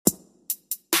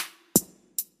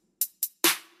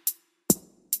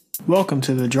Welcome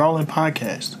to the Drawlin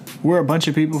Podcast. We're a bunch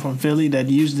of people from Philly that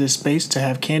use this space to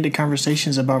have candid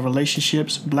conversations about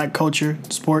relationships, black culture,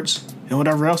 sports, and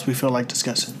whatever else we feel like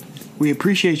discussing. We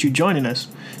appreciate you joining us.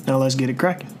 Now let's get it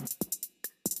cracking.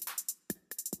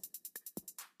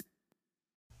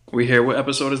 We here. What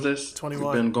episode is this? 21.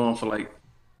 We've been going for like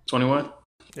 21.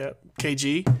 Yep.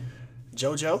 KG,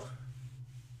 JoJo.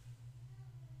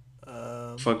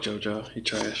 Fuck JoJo. He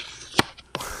trash.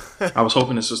 I was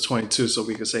hoping this was 22 so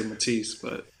we could say Matisse,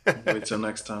 but wait till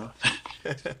next time.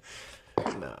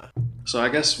 Nah. So I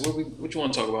guess what you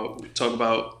want to talk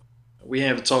about? We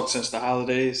haven't talked since the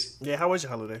holidays. Yeah, how was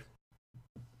your holiday?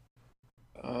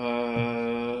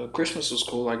 Christmas was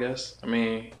cool, I guess. I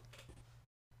mean,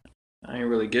 I ain't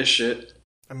really get shit.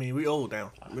 I mean, we old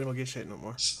now. We don't get shit no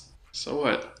more. So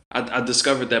what? I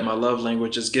discovered that my love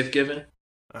language is gift giving,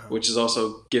 which is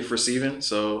also gift receiving.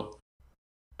 So,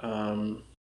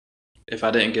 if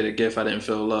I didn't get a gift, I didn't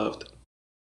feel loved.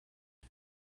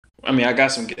 I mean, I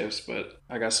got some gifts, but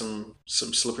I got some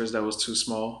slippers that was too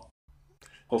small.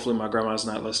 Hopefully, my grandma's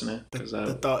not listening. It's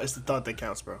the thought that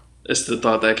counts, bro. It's the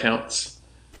thought that counts.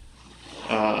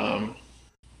 I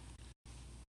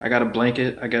got a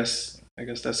blanket. I guess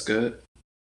that's good.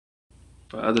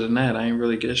 But other than that, I ain't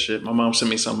really get shit. My mom sent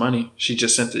me some money. She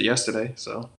just sent it yesterday,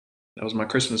 so that was my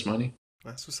Christmas money.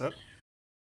 That's what's up.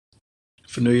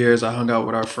 For New Year's, I hung out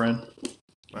with our friend.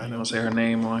 I don't say her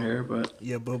name on here, but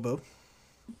yeah, Bobo.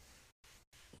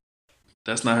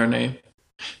 That's not her name.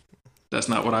 That's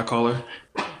not what I call her.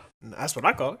 That's what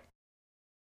I call her.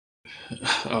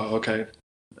 Oh, okay.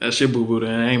 That's your boo boo,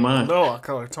 then. It ain't mine. No, I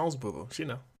call her Tone's Boo Boo. She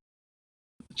know.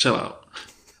 Chill out.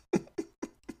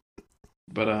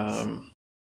 But I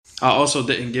also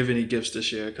didn't give any gifts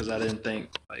this year because I didn't think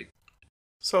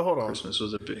So hold on. Christmas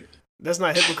was a big. That's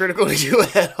not hypocritical to you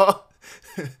at all.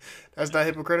 That's not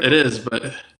hypocritical. It is,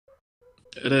 but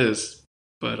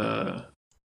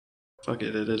fuck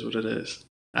it. It is what it is.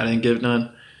 I didn't give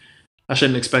none. I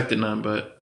shouldn't expected none,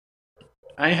 but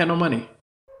I ain't had no money.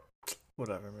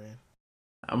 Whatever, man.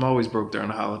 I'm always broke during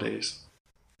the holidays.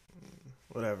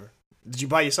 Whatever. Did you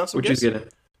buy yourself some What gifts? you getting?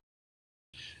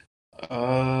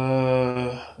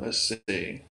 Let's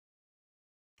see.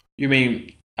 You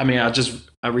mean? I mean,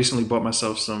 I recently bought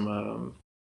myself some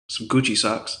Gucci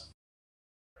socks.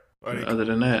 Other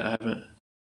than that, I haven't.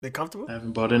 They comfortable? I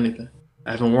haven't bought anything.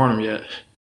 I haven't worn them yet.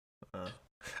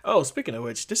 Oh, speaking of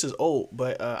which, this is old,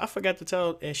 but I forgot to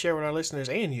tell and share with our listeners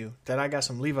and you that I got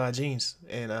some Levi jeans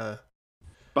and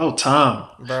About time,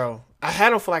 bro. I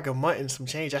had them for like a month and some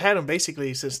change. I had them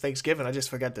basically since Thanksgiving. I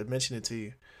just forgot to mention it to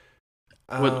you.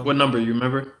 What number you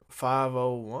remember?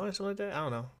 501, something like that. I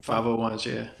don't know.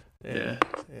 501s, yeah,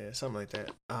 something like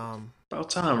that. About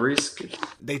time, Reese.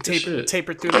 They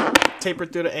taper through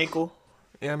the ankle.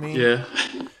 You know what I mean?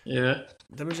 Yeah.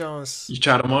 Them Jones. You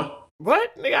tried them on?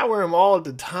 What? Nigga, I wear them all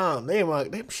the time. Them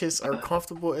shits are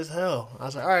comfortable as hell. I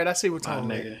was like, all right, I see what time.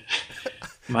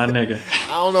 My nigga. I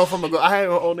don't know if I'm gonna go. I had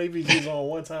Old Navy jeans on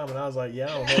one time, and I was like, yeah,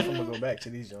 I don't know if I'm gonna go back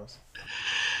to these Jones.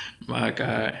 My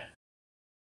guy.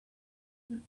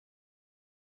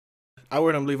 I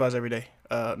wear them Levi's every day.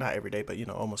 Not every day, but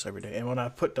almost every day. And when I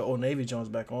put the Old Navy Jones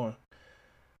back on,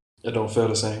 it don't feel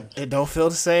the same. It don't feel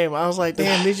the same. I was like,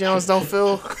 damn, these Jones don't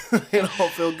feel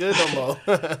good no more.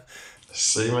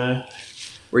 See, man.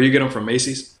 Where you get them from?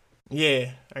 Macy's?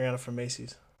 Yeah, I got them from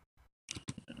Macy's.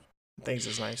 Things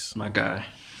is nice. My guy.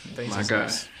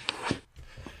 Nice.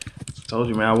 Told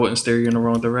you, man, I wouldn't steer you in the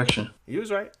wrong direction. You was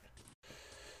right.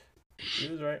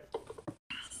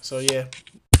 So yeah,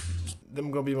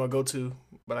 them gonna be my go-to,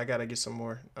 but I gotta get some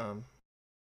more.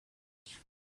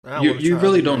 You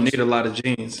really don't need a lot of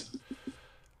jeans.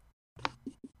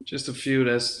 Just a few.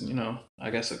 That's I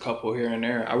guess a couple here and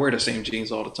there. I wear the same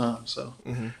jeans all the time, so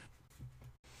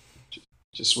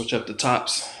just switch up the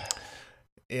tops.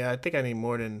 Yeah, I think I need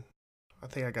more than. I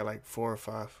think I got like 4 or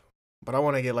 5, but I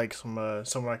want to get like some I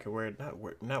could wear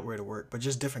not wear to work, but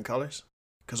just different colors.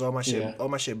 Cause all my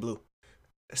shit blue,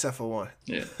 except for one.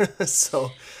 Yeah. So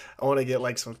I want to get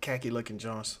like some khaki looking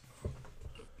Jones.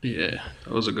 Yeah,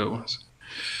 those are good ones.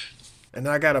 And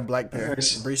then I got a black pair.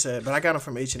 Bree said, but I got them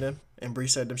from H&M, and Bree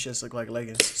said them shits look like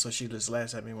leggings, so she just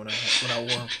laughs at me when I wore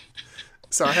them.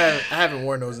 So I haven't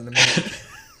worn those in a minute.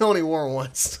 I only wore them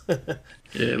once.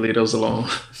 Yeah, leave those alone.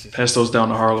 Pass those down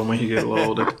to Harlem when you get a little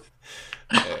older.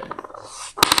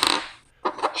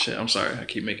 Shit, I'm sorry. I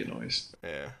keep making noise.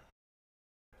 Yeah.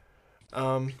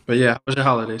 But yeah, how was your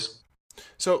holidays?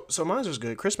 So mine was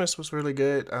good. Christmas was really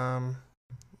good.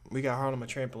 We got Harlem a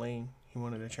trampoline. He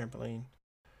wanted a trampoline.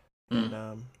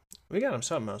 And we got him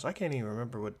something else. I can't even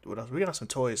remember what else. We got some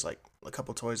toys, like a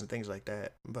couple toys and things like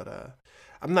that. But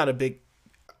I'm not a big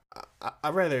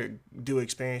I'd rather do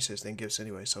experiences than gifts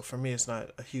anyway. So for me, it's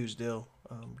not a huge deal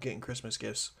getting Christmas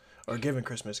gifts or giving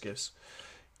Christmas gifts.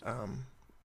 Um,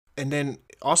 and then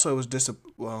also it was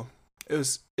well,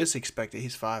 it's expected.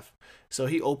 He's 5, so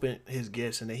he opened his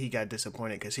gifts and then he got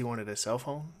disappointed because he wanted a cell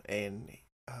phone, and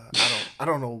I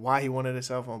don't know why he wanted a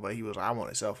cell phone, but he was like, I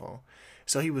want a cell phone,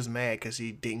 so he was mad because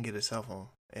he didn't get a cell phone,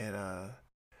 and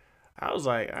I was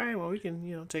like, all right, well we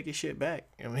can take your shit back.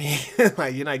 I mean,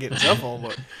 like you're not getting a cell phone,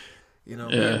 but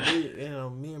Yeah.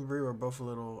 me and Bree were both a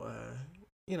little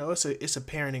it's a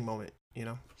parenting moment,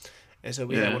 and so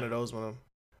we had Yeah. one of those with him.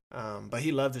 But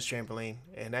he loved his trampoline,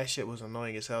 and that shit was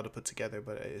annoying as hell to put together.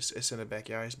 But it's in the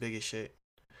backyard. It's big as shit.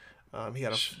 He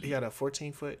got a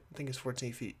 14 foot. I think it's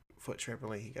 14 foot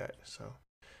trampoline he got. So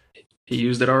He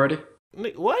used it already?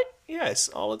 what? Yes,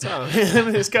 all the time. Him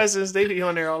and his cousins, they be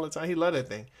on there all the time. He loved that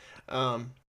thing.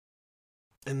 And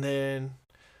then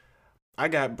I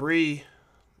got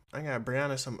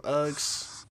Brianna some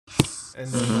Uggs, and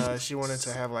then she wanted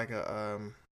to have like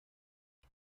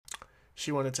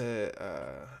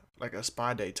like a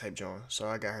spa day type joint, so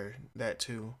I got her that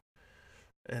too.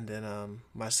 And then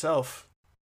myself,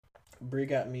 Bree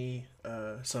got me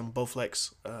some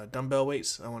Bowflex dumbbell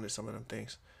weights. I wanted some of them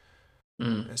things,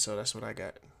 and so that's what I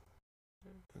got.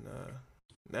 And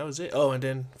that was it. Oh, and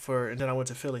then I went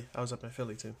to Philly. I was up in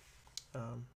Philly too,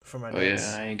 for my Oh dad's.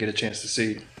 yeah, I didn't get a chance to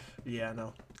see you. Yeah, I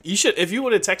know. You should, if you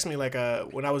would have texted me like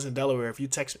when I was in Delaware. If you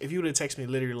would have texted me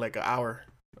literally like an hour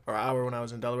when I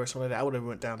was in Delaware, something like that, I would have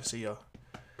went down to see y'all.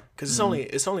 Cause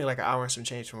it's only like an hour and some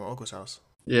change from my uncle's house.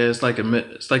 Yeah, it's like the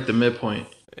midpoint,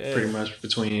 Yeah, pretty much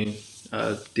between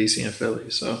DC and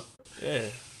Philly. So, yeah,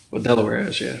 well, Delaware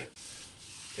is, yeah.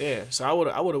 yeah. So I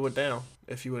would have went down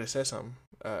if you would have said something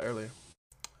earlier.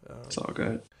 It's all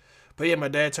good. But yeah, my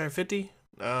dad turned 50.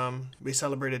 We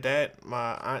celebrated that.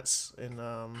 My aunts and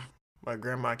my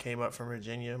grandma came up from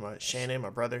Virginia. My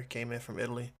brother, came in from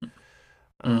Italy.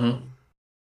 Um,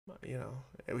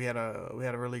 we had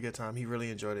a really good time. He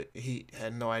really enjoyed it. He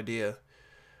had no idea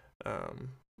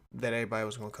that everybody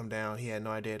was gonna come down. He had no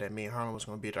idea that me and Harlan was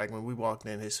gonna be there. Like when we walked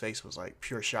in, his face was like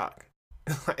pure shock.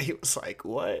 He was like,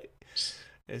 "What?"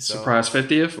 And so, Surprise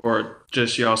 50th, or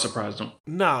just y'all surprised him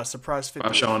nah, surprise 50th.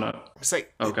 by showing up? It's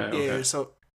like, Okay, yeah. okay.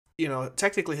 So,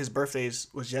 technically his birthdays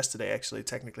was yesterday. Actually,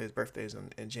 technically his birthday's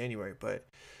in January. But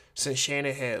since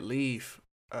Shannon had leave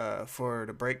for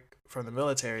the break from the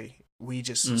military, we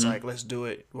just was like, let's do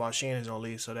it while Shannon's on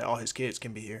leave so that all his kids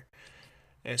can be here.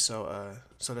 And so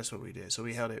that's what we did. So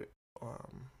we held it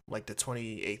like the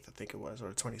 28th, I think it was, or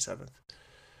the 27th.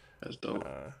 That's dope.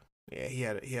 Yeah, he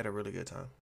had a really good time.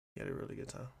 He had a really good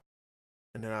time.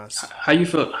 And then How you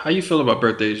feel? How you feel about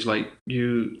birthdays? Like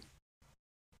do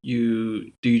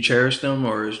you cherish them,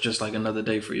 or is just like another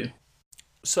day for you?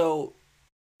 so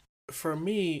for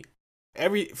me,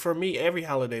 every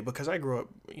holiday, because I grew up,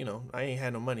 I ain't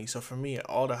had no money. So for me,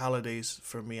 all the holidays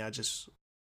for me, I'd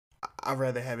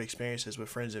rather have experiences with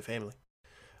friends and family.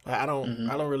 Like I don't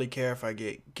really care if I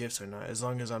get gifts or not, as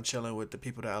long as I'm chilling with the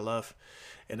people that I love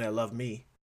and that love me.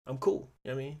 I'm cool.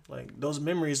 You know what I mean? Like those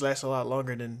memories last a lot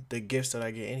longer than the gifts that I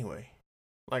get anyway.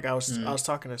 Like I was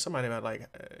talking to somebody about like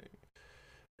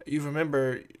you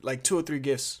remember like 2 or 3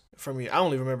 gifts from me. I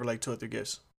only remember like 2 or 3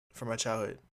 gifts from my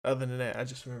childhood. Other than that, I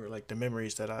just remember like the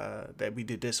memories that we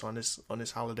did this on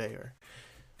this holiday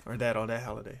or that on that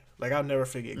holiday. Like I'll never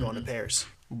forget going to Paris.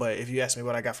 But if you ask me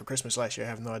what I got for Christmas last year, I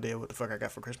have no idea what the fuck I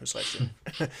got for Christmas last year.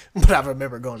 But I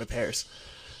remember going to Paris.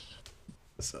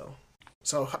 So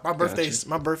my birthday's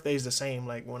the same.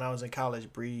 Like when I was in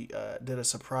college, Bree did a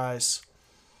surprise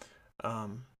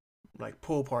like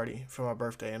pool party for my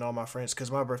birthday, and all my friends,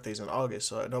 because my birthday's in August,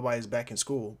 so nobody's back in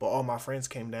school, but all my friends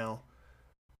came down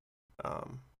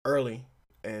early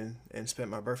and spent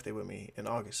my birthday with me in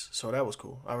August. So that was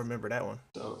cool. I remember that one.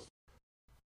 So,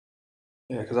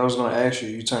 yeah, because I was gonna ask you,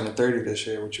 you turning 30 this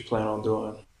year. What you plan on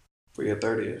doing for your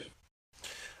 30th?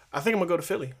 I think I'm gonna go to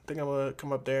Philly. I think I'm gonna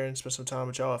come up there and spend some time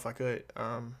with y'all if I could.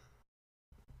 And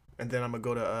then I'm gonna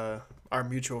go to our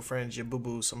mutual friend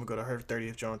Jabubu. So I'm gonna go to her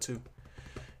 30th John too.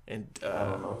 And I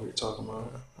don't know who you're talking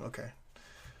about. Okay.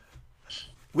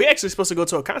 We actually supposed to go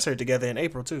to a concert together in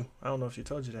April too. I don't know if she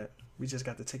told you that. We just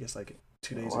got the tickets like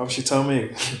 2 days Why ago. would she tell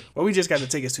me? Well, we just got the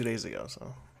tickets 2 days ago,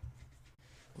 so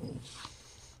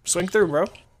swing through, bro.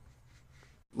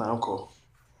 Nah, I'm cool.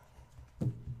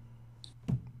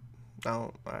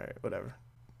 All right, whatever.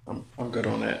 I'm good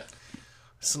on that.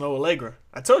 Snow Allegra.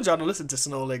 I told y'all to listen to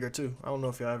Snow Allegra too. I don't know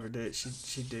if y'all ever did.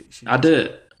 She did. I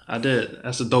did. I did.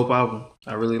 That's a dope album.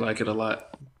 I really like it a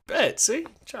lot. Bet. See,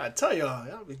 try to tell y'all.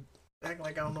 Y'all be Acting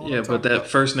like I don't know what Yeah, I'm but talking that about.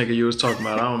 first nigga you was talking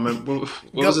about, I don't remember.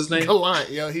 What was his name? Gallant,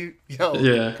 yo.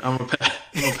 Yeah, I'm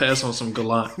gonna pass on some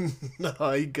Galant. No,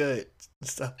 he good.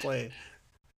 Stop playing.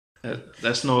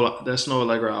 That Snow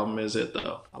Allegra album is it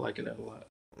though. I like it a lot.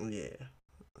 Yeah.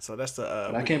 So that's the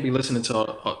But I can't be listening to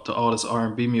all this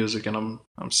R&B music, and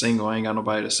I'm single. I ain't got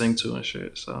nobody to sing to and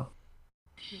shit. So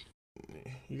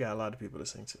you got a lot of people to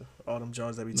sing to. All them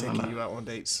Jones that be no, taking no. you out on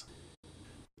dates.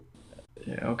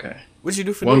 Yeah, okay. What'd you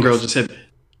do for One New girl Year's? just hit me.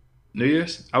 New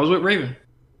Year's. I was with Raven.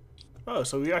 Oh,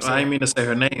 so we are Well, I saying didn't mean to say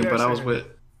her we name, are but saying her name.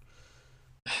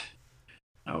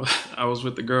 I was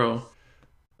with the girl.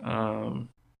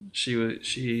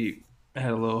 She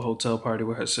had a little hotel party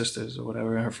with her sisters or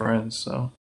whatever and her friends.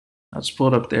 So I just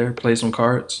pulled up there, played some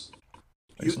cards,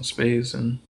 played You some spades,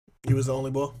 and you was the only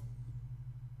boy.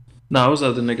 no, it was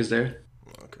other niggas there.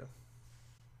 Okay.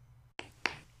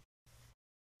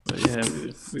 But yeah,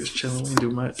 we was chilling. We didn't do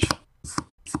much.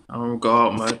 I don't go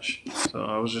out much, so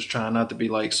I was just trying not to be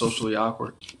like socially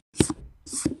awkward. Other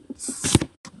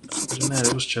than that,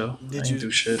 it was chill. I Did didn't you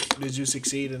do shit. did you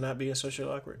succeed in not being social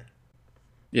awkward?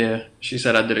 Yeah, she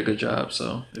said I did a good job.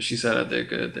 So if she said I did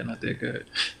good, then I did good.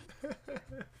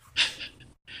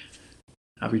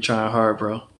 I be trying hard,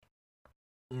 bro.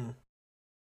 Mm.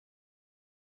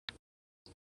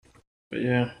 But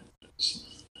yeah,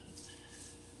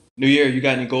 New Year. You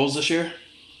got any goals this year?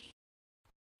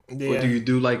 Or do Yeah. you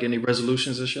do like any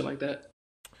resolutions and shit like that?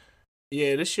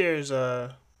 Yeah, this year is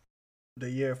the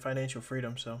year of financial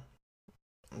freedom, so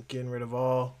I'm getting rid of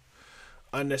all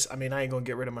unless I mean I ain't gonna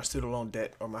get rid of my student loan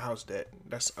debt or my house debt.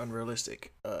 That's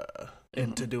unrealistic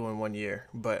and to do in 1 year.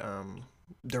 But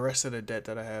the rest of the debt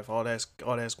that I have, all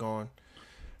that's gone.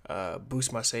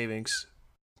 Boost my savings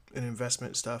and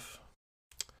investment stuff.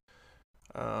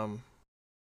 Um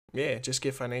yeah, just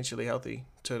get financially healthy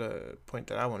to the point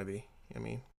that I want to be. I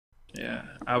mean, Yeah,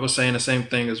 I was saying the same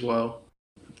thing as well.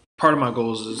 Part of my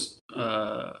goals is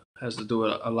has to do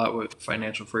a lot with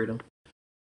financial freedom.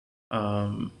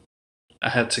 Um, I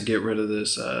had to get rid of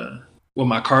this. Well,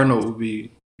 my car note will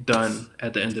be done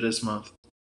at the end of this month,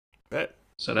 that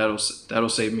so that'll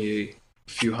save me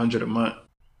a few hundred a month,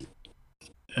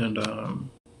 and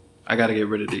I got to get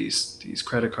rid of these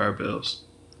credit card bills.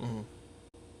 mhm.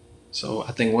 So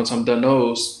I think once I'm done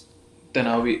those, then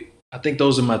I'll be. I think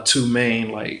those are my two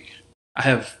main. Like I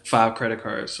have 5 credit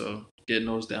cards, so getting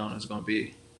those down is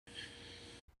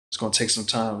it's gonna take some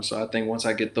time. So I think once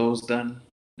I get those done,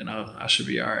 then I should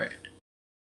be all right.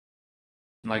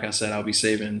 Like I said, I'll be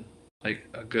saving like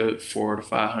a good $400 to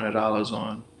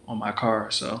 $500 on my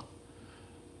car. So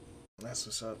That's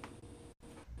what's up.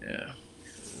 yeah,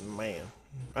 Man,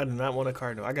 I do not want a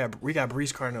car note. We got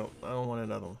Breeze car note. I don't want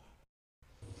another one.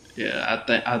 yeah.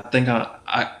 I think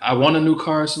I want a new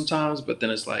car sometimes, but then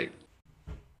it's like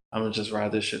I'm gonna just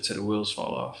ride this shit till the wheels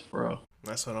fall off, bro.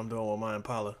 That's what I'm doing with my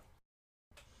Impala.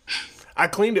 I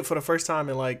cleaned it for the first time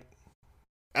in like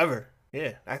ever.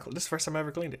 Yeah, this is the first time I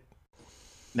ever cleaned it.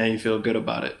 Now you feel good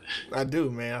about it. I do,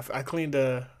 man. I cleaned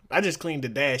I just cleaned the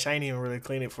dash. I ain't even really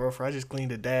clean it for. I just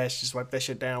cleaned the dash. Just wiped that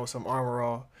shit down with some Armor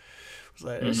All. I was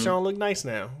like, this don't look nice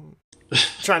now.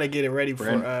 Trying to get it ready for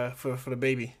the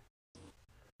baby.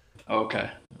 Okay,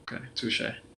 touche.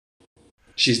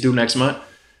 She's due next month.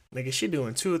 Nigga, she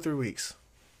doing 2 or 3 weeks.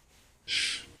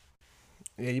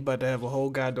 Yeah, you about to have a whole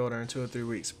goddaughter in 2 or 3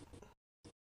 weeks.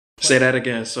 Say that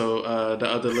again. So the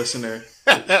other listener,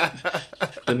 the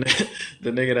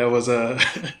nigga that was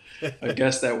a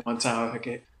guest that one time, I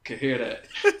could hear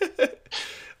that.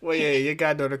 Well, yeah, your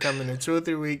goddaughter coming in 2 or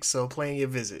 3 weeks, so plan your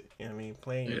visit. You know what I mean?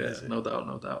 Plan your Yeah, visit. no doubt,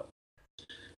 no doubt.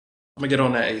 I'm gonna get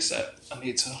on that ASAP. I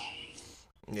need to.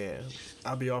 Yeah,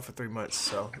 I'll be off for 3 months,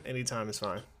 so anytime is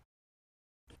fine.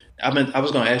 I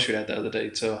was gonna ask you that the other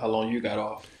day too. How long you got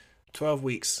off? 12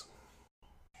 weeks.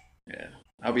 Yeah,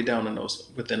 I'll be down in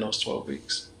within those 12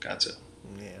 weeks. Gotcha.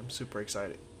 Yeah, I'm super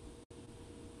excited.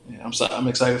 Yeah, I'm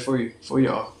excited for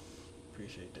y'all.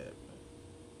 Appreciate that.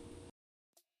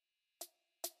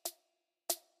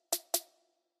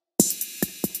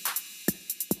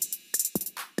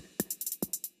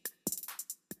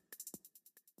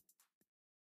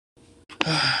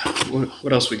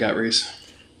 What else we got, Reese?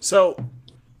 So,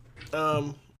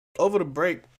 over the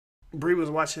break, Bree was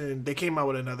watching. They came out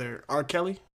with another R.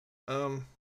 Kelly. Oh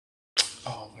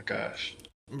my gosh.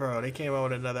 Bro, they came out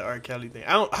with another R. Kelly thing.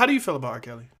 How do you feel about R.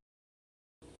 Kelly?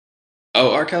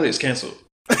 Oh, R. Kelly is canceled.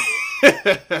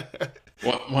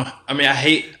 What? I mean,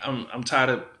 I'm tired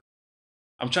of.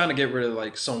 I'm trying to get rid of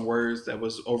like some words that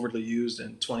was overly used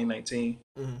in 2019.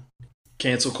 Mm-hmm.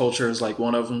 Cancel culture is like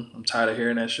one of them. I'm tired of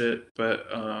hearing that shit. But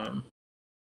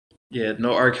yeah,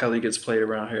 no R. Kelly gets played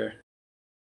around here.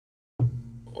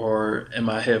 or in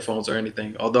my headphones or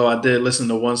anything. Although I did listen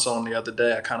to one song the other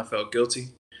day, I kind of felt guilty,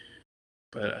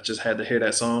 but I just had to hear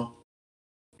that song.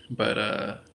 But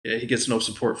yeah, he gets no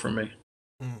support from me.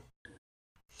 Mm.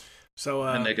 So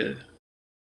that nigga.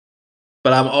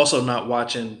 But I'm also not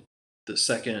watching the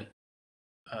second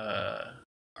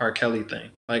R. Kelly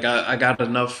thing. Like I got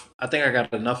enough. I think I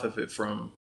got enough of it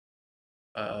from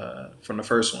the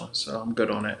first one, so I'm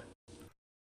good on that.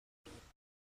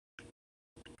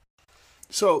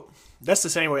 So that's the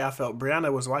same way I felt.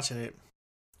 Brianna was watching it,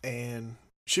 and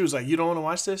she was like, "You don't want to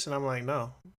watch this?" And I'm like,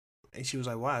 "No." And she was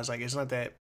like, "Why?" It's like, it's not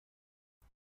that.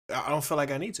 I don't feel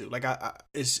like I need to. Like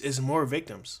it's more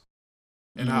victims,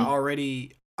 and I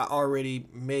already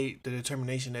made the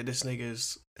determination that this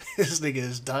nigga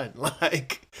is done.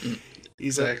 Like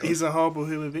he's a horrible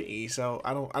human being. So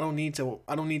I don't need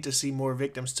to see more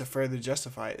victims to further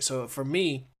justify it. So for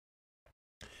me,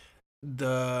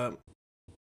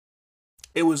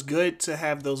 it was good to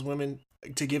have those women,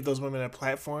 to give those women a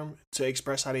platform to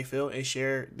express how they feel and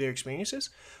share their experiences.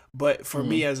 But for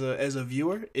me as a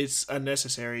viewer, it's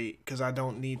unnecessary because I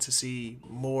don't need to see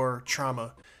more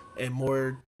trauma and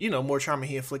more trauma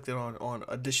he inflicted on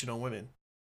additional women.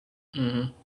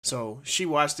 Mm-hmm. So she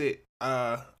watched it.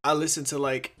 I listened to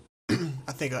like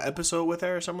I think an episode with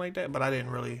her or something like that, but I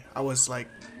was like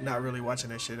not really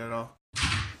watching that shit at all.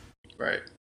 Right.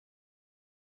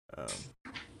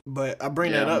 But I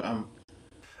bring that up.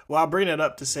 Well, I bring that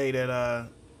up to say that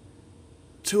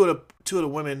two of the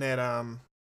women that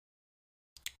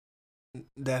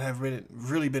have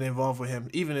really been involved with him,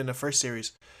 even in the first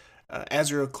series,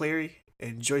 Azriel Clary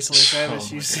and Joycelyn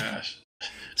Savage. Oh my gosh!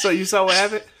 So you saw what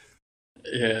happened?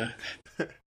 Yeah.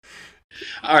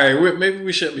 All right, maybe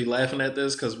we shouldn't be laughing at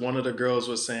this because one of the girls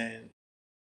was saying,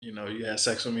 you had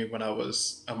sex with me when I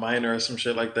was a minor or some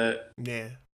shit like that. Yeah.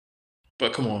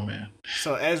 But come on, man.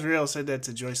 So Azriel said that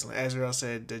to Joycelyn. Azriel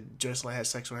said that Joycelyn had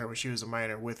sex with her when she was a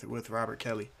minor with Robert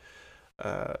Kelly,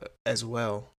 as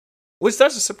well. Which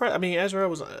doesn't surprise. I mean, Azriel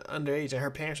was underage, and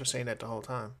her parents were saying that the whole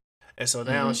time. And so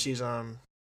now she's on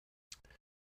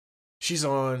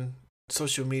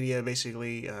social media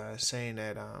basically saying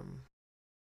that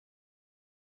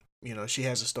she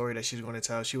has a story that she's going to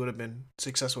tell. She would have been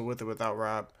successful with it without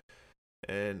Rob,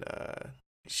 and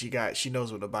she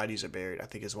knows where the bodies are buried. I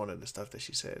think is one of the stuff that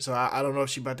she said. So I don't know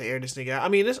if she about to air this nigga out. I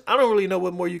mean, I don't really know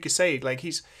what more you could say. Like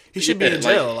he should be in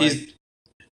jail.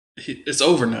 It's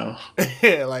over now.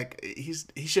 Yeah, like he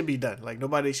should be done. Like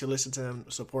nobody should listen to him,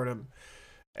 support him,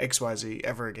 XYZ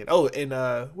ever again. Oh, and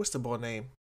what's the boy name?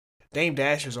 Dame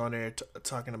Dash was on there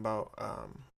talking about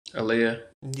Aaliyah.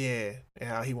 Yeah, and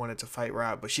how he wanted to fight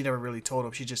Rob, but she never really told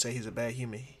him. She just said he's a bad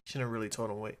human. She never really told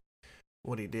him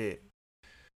what he did.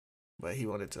 But he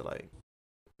wanted to like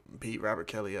beat Robert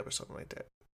Kelly up or something like that.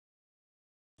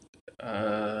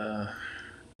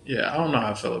 Yeah, I don't know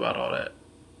how I feel about all that.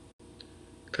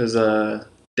 Cause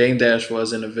Dame Dash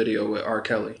was in a video with R.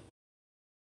 Kelly.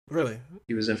 Really?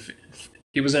 He was in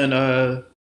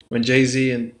when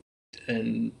Jay-Z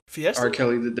and Fiesta? R.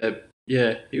 Kelly did that.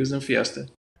 Yeah, he was in Fiesta.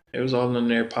 It was all in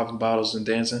there popping bottles and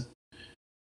dancing.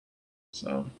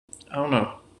 So I don't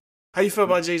know. How you feel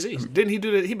about Jay-Z? Didn't he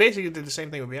do that? He basically did the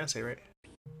same thing with Beyonce, right?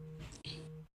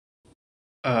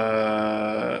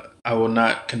 I will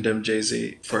not condemn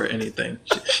Jay-Z for anything.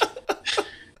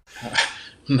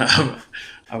 No,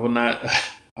 I will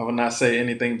not say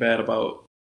anything bad about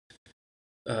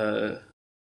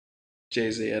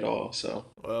Jay-Z at all. So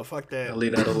well, fuck that. I'll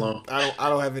leave that alone. I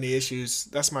don't have any issues.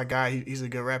 That's my guy. He's a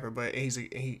good rapper, but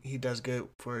he does good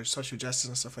for social justice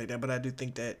and stuff like that. But I do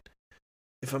think that,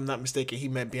 if I'm not mistaken, he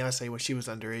met Beyonce when she was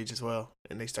underage as well,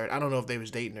 and they started. I don't know if they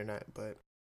was dating or not, but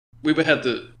we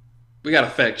gotta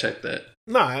fact check that.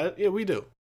 Nah, yeah, we do.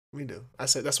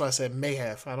 That's why I said may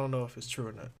have. I don't know if it's true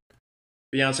or not.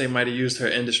 Beyonce might have used her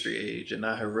industry age and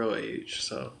not her real age,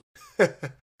 so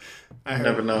I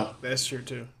never know. That's true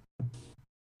too.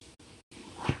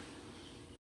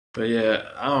 But yeah,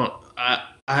 I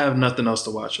have nothing else to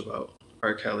watch about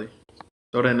R. Kelly.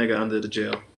 Throw that nigga under the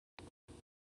jail.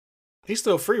 He's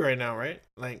still free right now, right?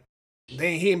 Like,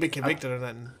 he ain't been convicted or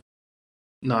nothing.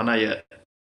 No, not yet.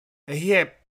 And he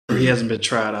hasn't been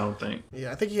tried, I don't think.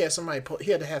 Yeah, I think he had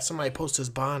to have somebody post his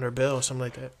bond or bill or something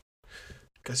like that,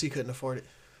 because he couldn't afford it.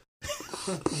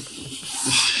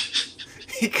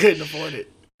 He couldn't afford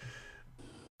it,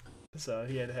 so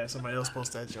he had to have somebody else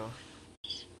post that, John.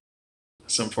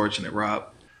 It's unfortunate,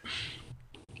 Rob.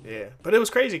 Yeah, but it was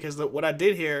crazy because what I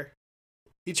did hear,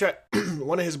 he tried.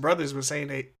 One of his brothers was saying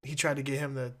that he tried to get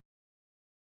him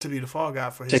to be the fall guy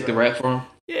for his. Take the rap for him.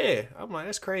 Yeah, I'm like,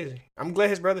 that's crazy. I'm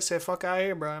glad his brother said, "Fuck out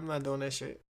here, bro. I'm not doing that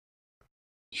shit."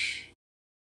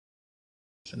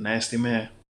 It's a nasty man.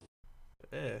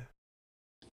 Yeah.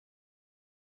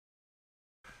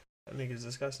 That nigga's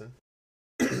disgusting.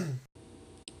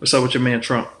 What's up with your man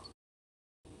Trump?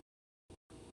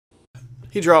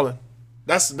 He drawing.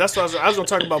 That's what I was gonna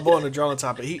talk about. Boy on the drawing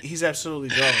topic. He's absolutely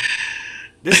drawing.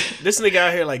 This nigga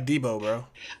out here like Debo, bro.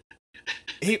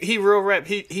 He real rap.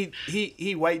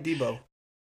 He white Debo.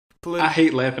 I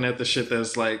hate laughing at the shit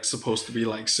that's like supposed to be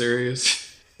like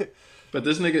serious, but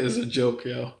this nigga is a joke,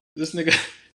 yo. This nigga,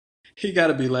 he got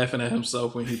to be laughing at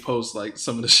himself when he posts like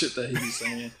some of the shit that he be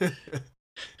saying.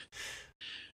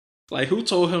 Like, who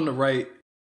told him to write?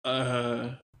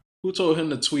 Who told him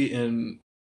to tweet in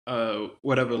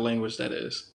whatever language that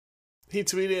is? He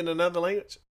tweeted in another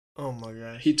language. Oh my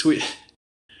gosh. He tweet.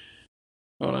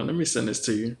 Hold on, let me send this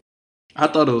to you. I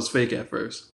thought it was fake at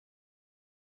first.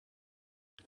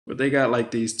 But they got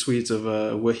like these tweets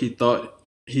of what he thought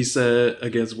he said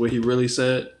against what he really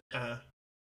said. Uh-huh.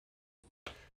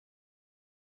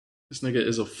 This nigga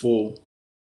is a fool.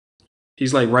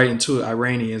 He's like writing to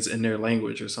Iranians in their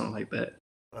language or something like that.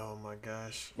 Oh my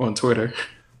gosh. On Twitter.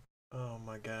 Oh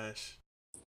my gosh.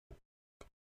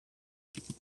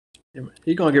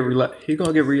 He gonna get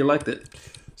reelected.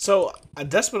 So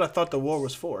that's what I thought the war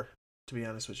was for. To be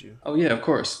honest with you. Oh yeah, of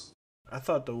course. I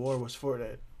thought the war was for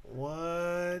that.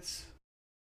 What?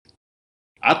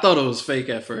 I thought it was fake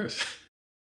at first.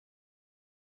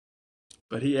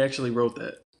 But he actually wrote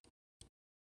that.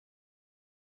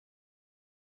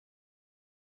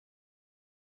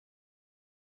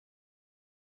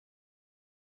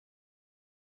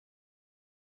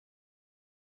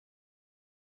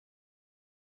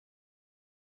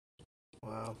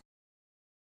 Wow.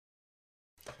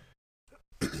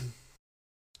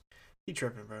 He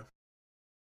tripping, bro.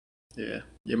 Yeah.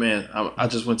 Yeah, man. I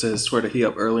just went to his Twitter. He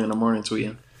up early in the morning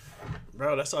tweeting.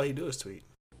 Bro, that's all he do is tweet.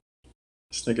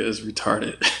 This nigga is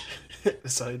retarded.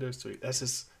 That's all he do is tweet. That's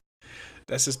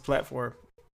his platform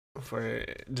for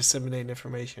disseminating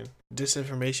information.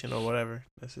 Disinformation or whatever.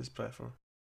 That's his platform.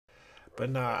 But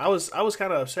nah, I was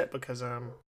kind of upset because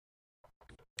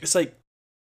it's like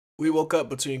we woke up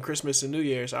between Christmas and New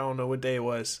Year's. I don't know what day it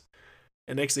was.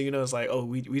 And next thing you know, it's like, oh,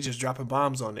 we just dropping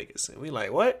bombs on niggas. And we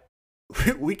like, what?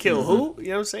 We kill who? You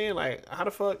know what I'm saying? Like, how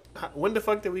the fuck? When the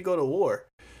fuck did we go to war?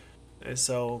 And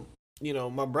so, you know,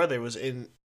 my brother was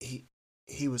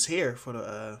he was here for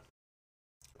the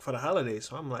holidays.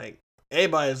 So I'm like,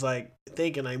 everybody's like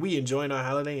thinking like we enjoying our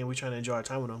holiday and we trying to enjoy our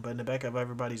time with him. But in the back of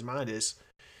everybody's mind is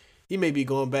he may be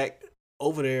going back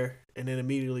over there and then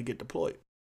immediately get deployed.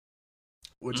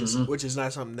 Which is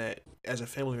not something that as a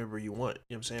family member you want.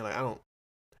 You know what I'm saying? Like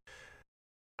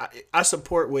I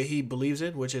support what he believes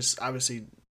in, which is obviously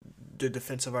the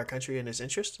defense of our country and its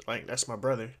interest. Like that's my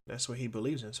brother. That's what he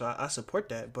believes in. So I support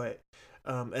that. But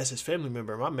as his family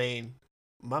member, my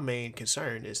main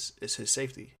concern is his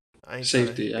safety.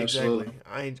 Safety, absolutely.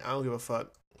 Exactly. I don't give a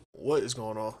fuck what is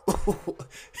going on.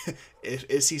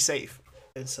 Is he safe?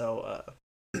 And so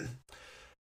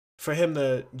for him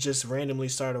to just randomly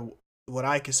start what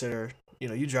I consider, you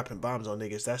know, you dropping bombs on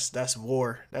niggas. That's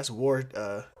war. That's war.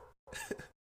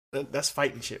 That's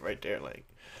fighting shit right there. Like,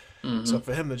 so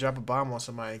for him to drop a bomb on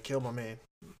somebody and kill my man,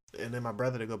 and then my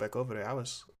brother to go back over there, I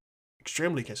was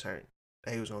extremely concerned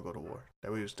that he was gonna go to war.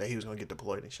 That he was gonna get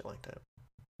deployed and shit like that.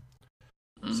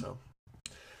 So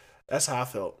that's how I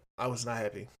felt. I was not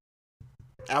happy.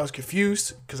 I was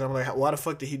confused because I'm like, why the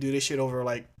fuck did he do this shit over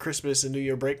like Christmas and New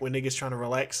Year break when niggas trying to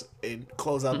relax and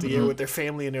close out the year with their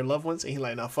family and their loved ones? And he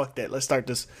like, nah, fuck that. Let's start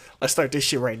this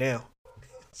shit right now.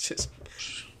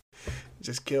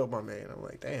 Just killed my man. I'm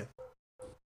like, damn.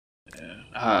 Yeah,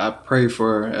 I pray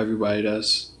for everybody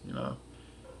that's, you know,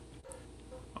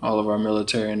 all of our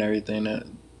military and everything that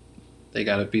they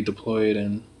gotta be deployed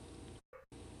and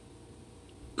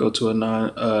go to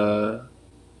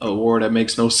a war that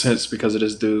makes no sense because of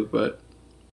this dude. But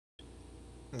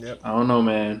yep. I don't know,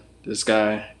 man. This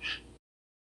guy's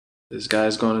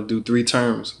going to do 3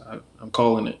 terms. I'm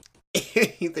calling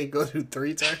it. You think go do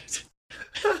 3 terms?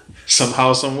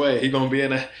 Somehow, some way, he gonna be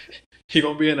in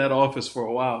that office for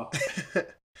a while.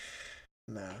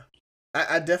 Nah,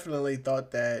 I definitely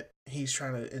thought that he's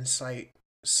trying to incite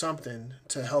something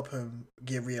to help him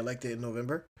get reelected in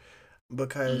November.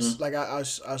 Because like I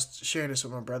was sharing this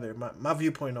with my brother, my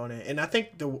viewpoint on it, and I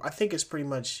think it's pretty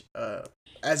much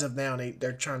as of now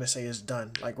they're trying to say it's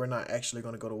done. Like we're not actually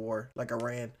going to go to war. Like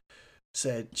Iran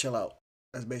said, chill out.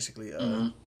 That's basically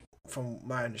from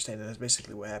my understanding, that's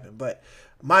basically what happened. But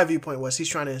my viewpoint was he's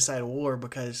trying to incite a war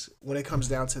because when it comes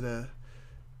down to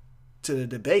the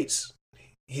debates,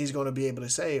 he's going to be able to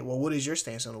say, well, what is your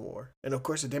stance on the war? And of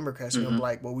course, the Democrats are going to be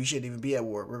like, well, we shouldn't even be at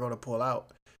war. We're going to pull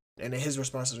out. And then his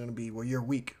response is going to be, well, you're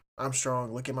weak. I'm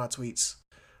strong. Look at my tweets.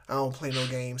 I don't play no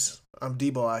games. I'm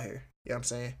Debo out here. You know what I'm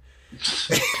saying?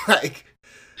 Like,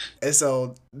 and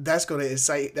so that's going to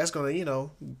incite, that's going to, you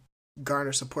know,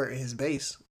 garner support in his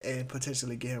base and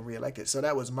potentially get him reelected. So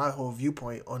that was my whole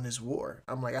viewpoint on this war.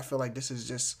 I'm like, I feel like this is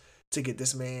just to get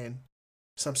this man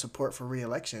some support for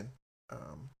reelection.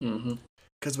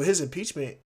 Because with his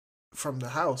impeachment from the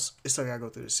House, it's still got to go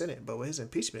through the Senate. But with his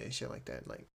impeachment and shit like that,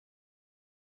 like,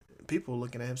 people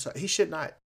looking at him, he should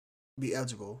not be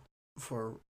eligible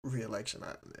for reelection,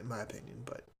 in my opinion.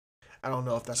 But I don't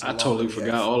know if that's. I totally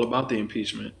forgot all about the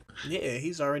impeachment. Yeah,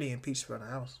 he's already impeached from the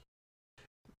House.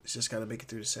 It's just got to make it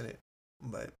through the Senate.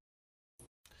 But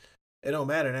it don't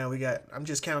matter now. I'm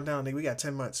just counting down. We got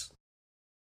 10 months.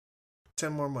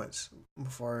 10 more months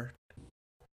before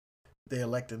they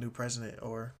elect a new president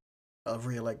or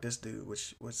re-elect this dude,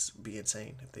 which would be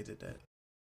insane if they did that.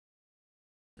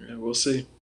 Yeah, we'll see.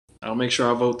 I'll make sure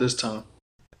I vote this time.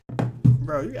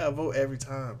 Bro, you gotta vote every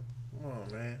time. Come on,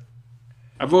 man.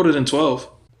 I voted in 12.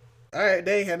 All right,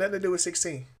 they ain't had nothing to do with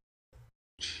 16.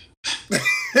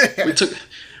 we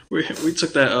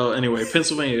took that anyway.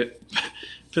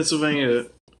 Pennsylvania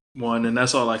won, and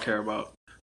that's all I care about.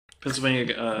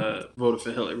 Pennsylvania voted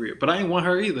for Hillary, but I ain't want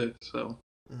her either. So,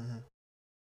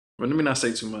 but let me not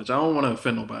say too much. I don't want to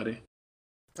offend nobody.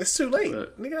 It's too late,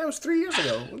 nigga. That was 3 years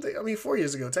ago. I mean, 4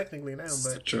 years ago, technically now.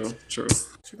 But true. You're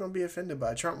gonna be offended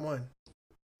by Trump won.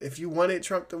 If you wanted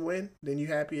Trump to win, then you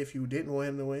happy. If you didn't want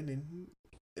him to win, then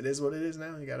it is what it is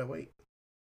now. You gotta wait.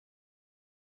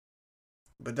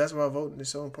 But that's why voting is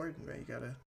so important, man. You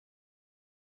gotta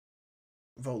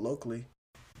vote locally.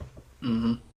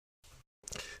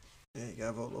 Yeah, you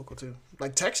gotta vote local too.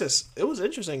 Like Texas, it was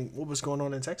interesting what was going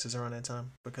on in Texas around that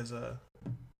time because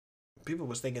people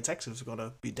was thinking Texas was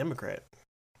gonna be Democrat.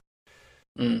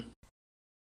 It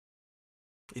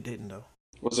didn't though.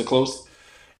 Was it close?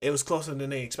 It was closer than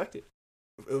they expected.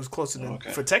 It was closer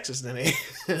for Texas than they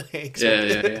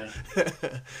expected.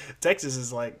 Yeah. Texas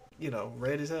is like, you know,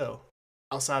 red as hell.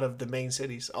 Outside of the main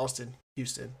cities, Austin,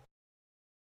 Houston,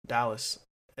 Dallas,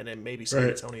 and then maybe San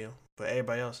Antonio. But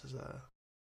everybody else is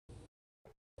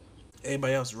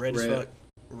red as fuck.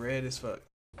 Red as fuck.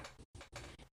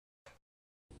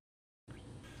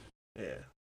 Yeah.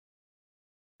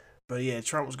 But yeah,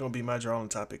 Trump was gonna be my drawing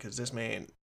topic because this man,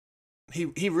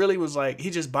 he really was like, he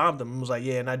just bombed him and was like,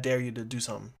 yeah, and I dare you to do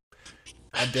something.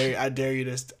 I dare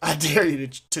you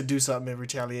to do something in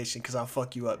retaliation because I'll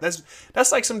fuck you up.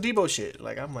 That's like some Debo shit.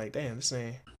 Like, I'm like, damn, this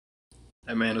ain't.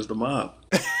 That man is the mob.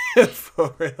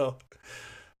 For real.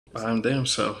 By him damn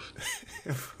self.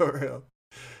 For real.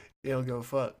 He don't give a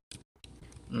fuck.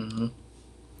 You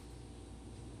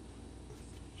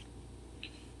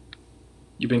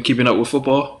been keeping up with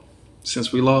football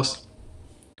since we lost?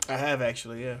 I have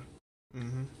actually, yeah.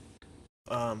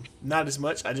 Not as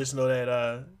much. I just know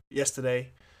that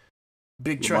yesterday,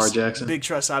 Big Trust out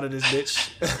of this bitch.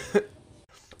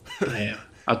 Damn,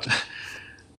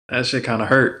 that shit kind of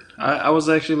hurt. I was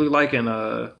actually liking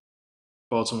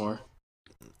Baltimore.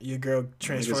 Your girl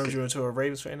transformed you into a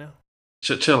Ravens fan now?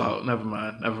 Chill out. Never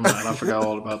mind. I forgot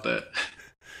all about that.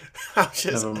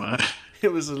 Never mind.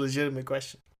 It was a legitimate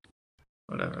question.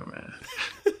 Whatever, man.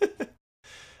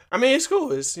 I mean, it's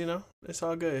cool. It's, you know, it's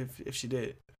all good if she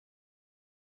did.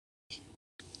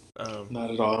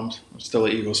 Not at all. I'm still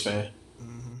an Eagles fan.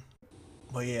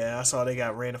 Well, yeah, I saw they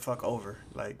got ran the fuck over,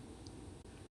 like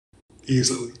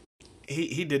easily.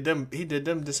 He did them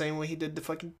the same way he did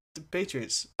the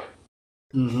Patriots.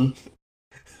 Even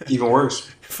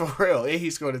worse. For real, and he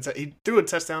threw a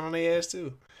touchdown on their ass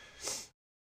too.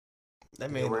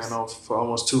 That man ran off for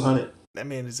almost 200. That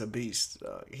man is a beast.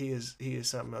 He is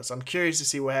something else. I'm curious to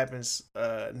see what happens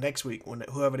next week when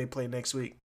whoever they play next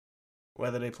week,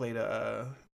 whether they play the.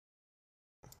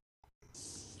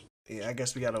 Yeah, I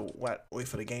guess we gotta wait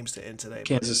for the games to end today.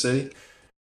 Kansas City.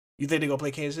 You think they're gonna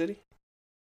play Kansas City?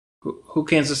 Who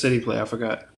Kansas City play? I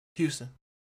forgot. Houston.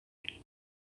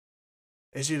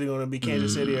 It's either gonna be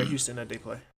Kansas City or Houston that they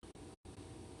play.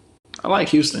 I like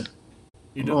Houston.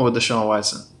 You I'm going with Deshaun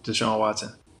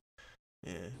Watson.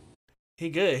 Yeah. He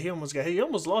good. He almost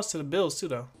lost to the Bills too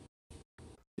though.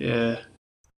 Yeah.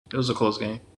 It was a close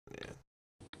game. Yeah.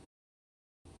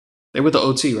 They went to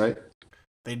OT, right?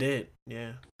 They did,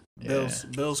 yeah.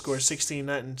 Bills scored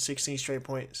 16-0, 16 straight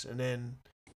points, and then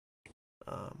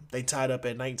they tied up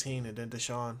at 19, and then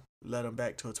Deshaun led them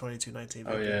back to a 22-19 victory.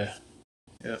 Oh, yeah.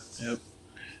 Yep.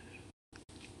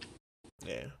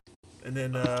 Yeah. And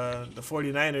then the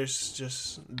 49ers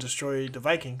just destroyed the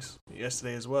Vikings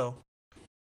yesterday as well.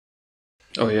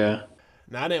 Oh, yeah.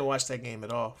 Now, I didn't watch that game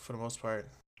at all, for the most part.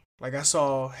 Like I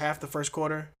saw half the first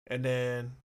quarter, and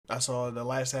then I saw the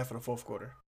last half of the fourth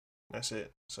quarter. That's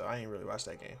it. So I ain't really watched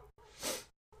that game.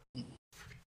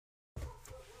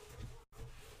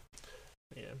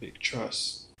 Yeah. Big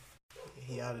trust.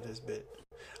 He out of this bit.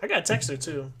 I got a text her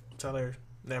too. Tell her,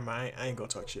 never mind. I ain't gonna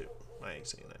talk shit. I ain't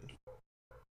saying nothing.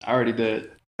 I already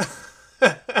did.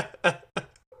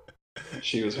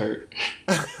 She was hurt.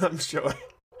 I'm sure.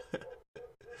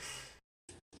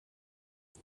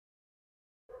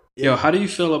 Yo, how do you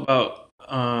feel about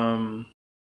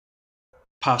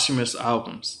posthumous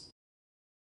albums?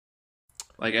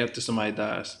 Like after somebody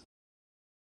dies.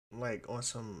 Like on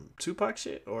some Tupac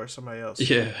shit or somebody else?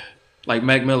 Yeah. Like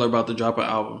Mac Miller about to drop an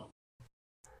album.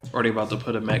 Or they about to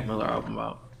put a Mac Miller album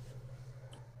out.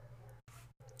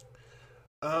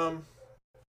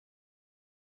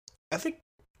 I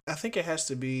think it has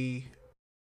to be.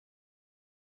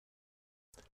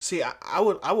 See, I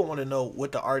would want to know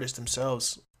what the artists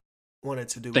themselves wanted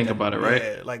to do. Think about it, right?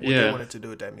 Yeah, like what they wanted to do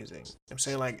with that music. I'm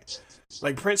saying like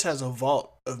Prince has a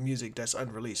vault of music that's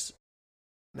unreleased.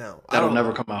 Now that'll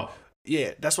never come out.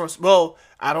 Yeah, that's what. Well,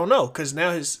 I don't know because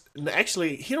now his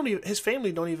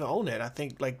family don't even own that. I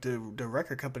think like the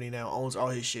record company now owns all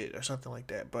his shit or something like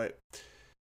that. But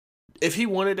if he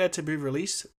wanted that to be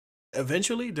released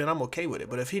eventually, then I'm okay with it.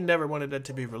 But if he never wanted that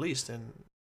to be released, then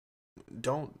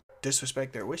don't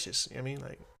disrespect their wishes. You know what I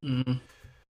mean? Like,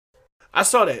 I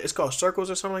saw that. It's called Circles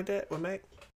or something like that with Mac.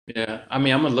 Yeah, I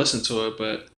mean, I'm gonna listen to it,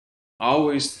 but I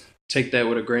always take that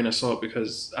with a grain of salt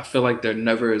because I feel like they're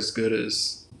never as good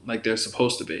as like they're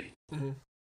supposed to be. Mm-hmm.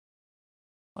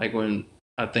 Like when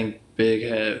I think Big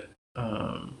had,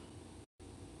 I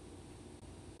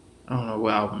don't know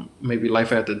what album, maybe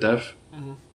Life After Death,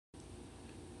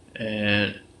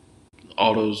 and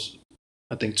all those.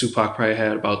 I think Tupac probably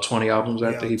had about 20 albums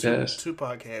after he passed.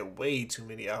 Tupac had way too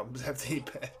many albums after he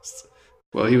passed.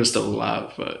 Well, he was still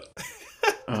alive, but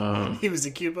he was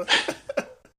in Cuba.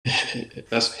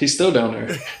 He's still down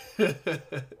there.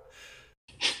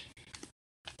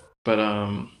 But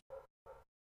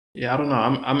yeah, I don't know.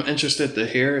 I'm interested to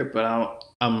hear it, but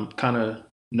I'm kind of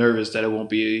nervous that it won't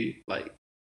be like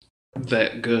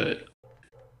that good.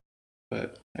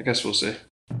 But I guess we'll see.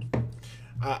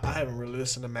 I haven't really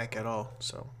listened to Mac at all,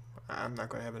 so I'm not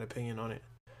gonna have an opinion on it.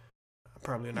 I'm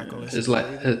probably not gonna listen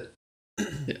to it.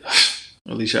 Yeah.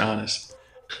 At least you're honest.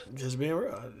 Just being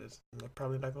real, I'm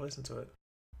probably not gonna listen to it.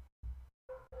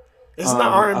 It's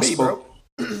not R&B, bro.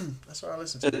 That's what I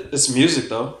listen to. It's music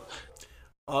though.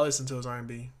 All I listen to is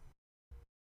R&B.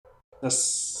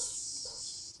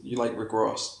 You like Rick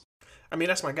Ross? I mean,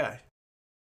 that's my guy.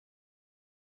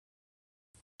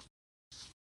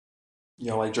 You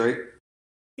don't like Drake?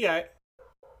 Yeah.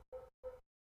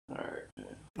 All right,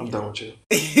 man. I'm done with you.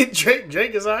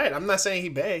 Drake is alright. I'm not saying he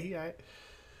bad. He alright.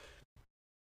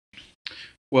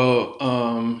 Well,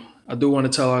 I do want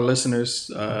to tell our listeners,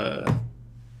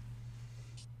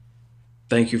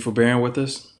 thank you for bearing with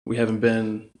us. We haven't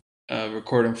been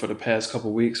recording for the past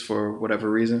couple weeks for whatever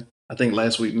reason. I think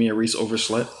last week me and Reese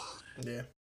overslept. Yeah.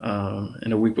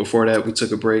 And a week before that, we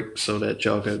took a break so that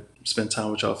y'all could spend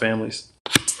time with y'all families.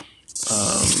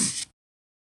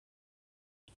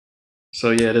 So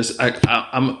yeah,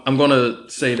 I'm gonna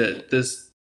say that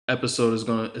this episode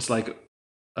it's like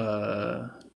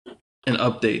an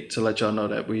update to let y'all know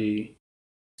that we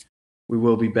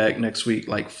will be back next week,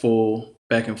 like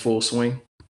back in full swing,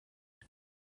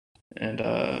 and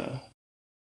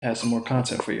have some more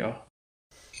content for y'all.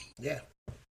 Yeah.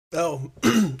 Oh,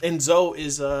 and Zoe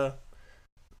is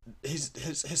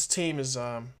his team is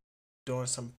doing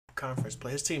some conference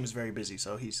play. His team is very busy,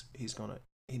 so he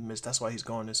missed. That's why he's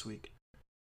going this week.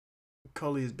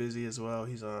 Coley is busy as well.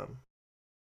 He's I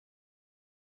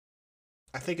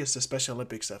think it's the Special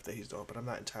Olympics stuff that he's doing, but I'm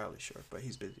not entirely sure. But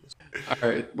he's busy. All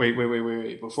right,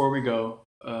 wait. Before we go,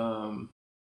 I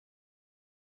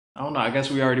don't know. I guess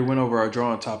we already went over our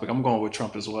drawing topic. I'm going with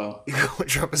Trump as well. You go with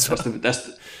Trump as well.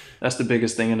 That's the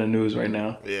biggest thing in the news right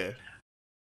now. Yeah.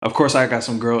 Of course, I got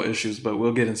some girl issues, but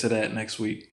we'll get into that next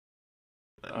week.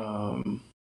 I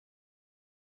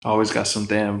always got some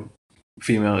damn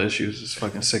female issues. It's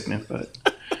fucking sickening, but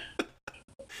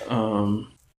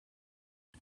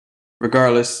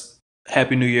regardless,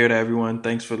 Happy New Year to everyone.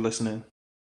 Thanks for listening.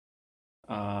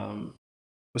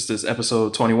 What's this,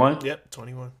 episode 21? Yep,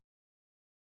 21.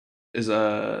 Is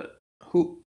Emmitt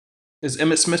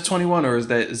Smith 21 or is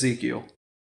that Ezekiel?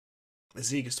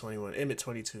 Zeke is 21. Emmitt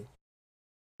 22.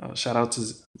 Shout out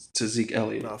to Zeke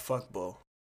Elliott. Nah, fuck Bull.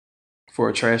 For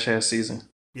a trash ass season.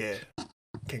 Yeah.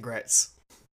 Congrats.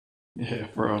 Yeah,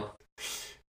 bro.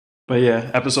 But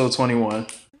yeah, episode 21.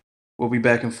 We'll be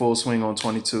back in full swing on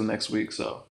 22 next week.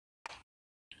 So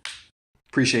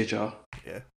Appreciate y'all.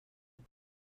 Yeah.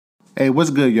 Hey,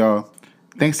 what's good, y'all?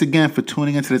 Thanks again for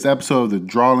tuning into this episode of the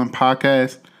Drawlin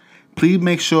Podcast. Please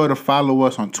make sure to follow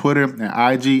us on Twitter and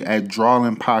IG at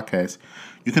Drawlin Podcast.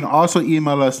 You can also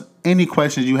email us any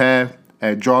questions you have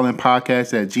at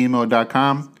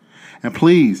drawlinpodcast@gmail.com. And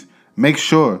please make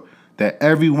sure that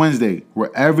every Wednesday,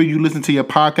 wherever you listen to your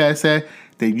podcast at,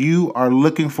 that you are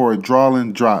looking for a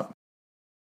Drawlin drop.